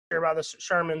about the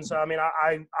Shermans. I mean,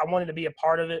 I wanted to be a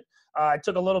part of it. It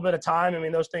took a little bit of time. I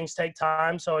mean, those things take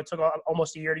time. So it took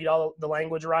almost a year to get all the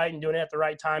language right and doing it at the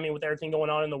right timing with everything going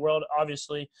on in the world,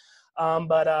 obviously.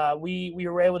 But we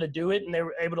were able to do it, and they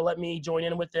were able to let me join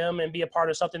in with them and be a part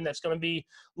of something that's going to be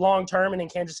long-term and in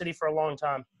Kansas City for a long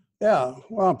time. Yeah,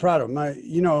 well, I'm proud of him.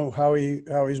 You know how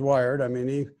he's wired. I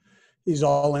mean, he's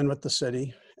all in with the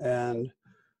city, and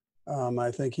I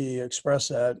think he expressed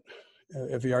that.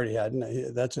 If he already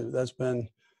hadn't, that's a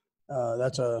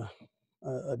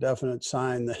definite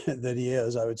sign that he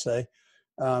is, I would say,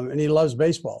 and he loves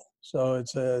baseball. So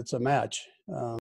it's a match.